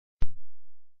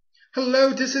Hello,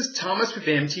 this is Thomas with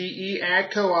MTE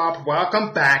Ad Co-Op.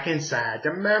 Welcome back inside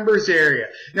the members area.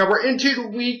 Now we're into the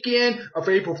weekend of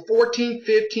April 14th,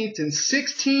 15th, and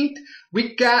 16th.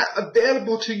 We got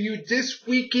available to you this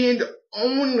weekend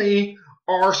only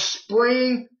our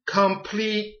Spring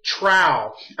Complete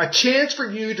Trial. A chance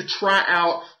for you to try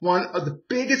out one of the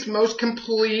biggest, most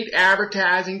complete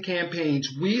advertising campaigns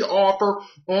we offer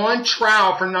on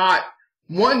trial for not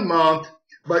 1 month,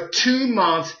 but 2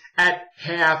 months at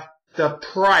half the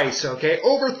price, okay?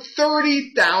 Over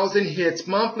 30,000 hits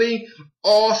monthly.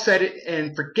 All set it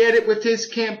and forget it with this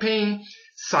campaign.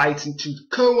 Sites into the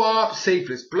co-op,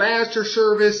 Safest Blaster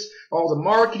Service, all the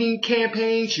marketing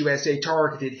campaigns, USA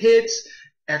targeted hits,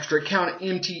 extra account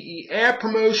MTE ad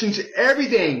promotions,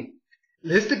 everything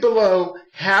listed below.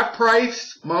 Half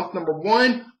price. Month number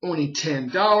 1, only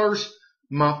 $10.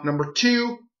 Month number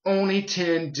 2, only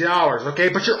 $10. Okay,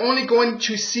 but you're only going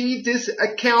to see this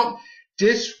account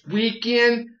this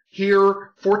weekend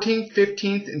here, 14th,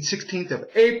 15th, and 16th of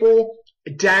April.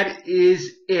 That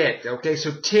is it. Okay,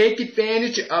 so take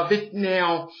advantage of it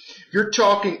now. You're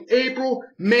talking April,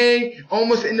 May,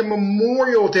 almost into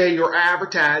Memorial Day, your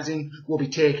advertising will be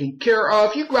taken care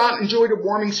of. You go out and enjoy the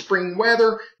warming spring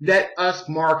weather. Let us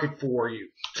market for you.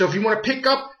 So if you want to pick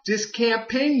up this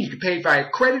campaign, you can pay via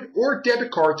credit or debit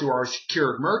card through our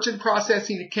secured merchant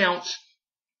processing accounts.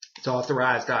 It's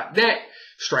authorized.net.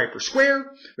 Stripe or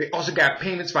Square. We also got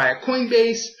payments via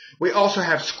Coinbase. We also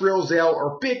have Skrill, Zelle,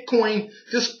 or Bitcoin.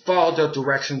 Just follow the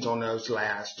directions on those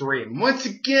last 3. And once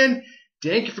again,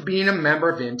 thank you for being a member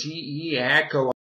of MTE Ad Co-Op.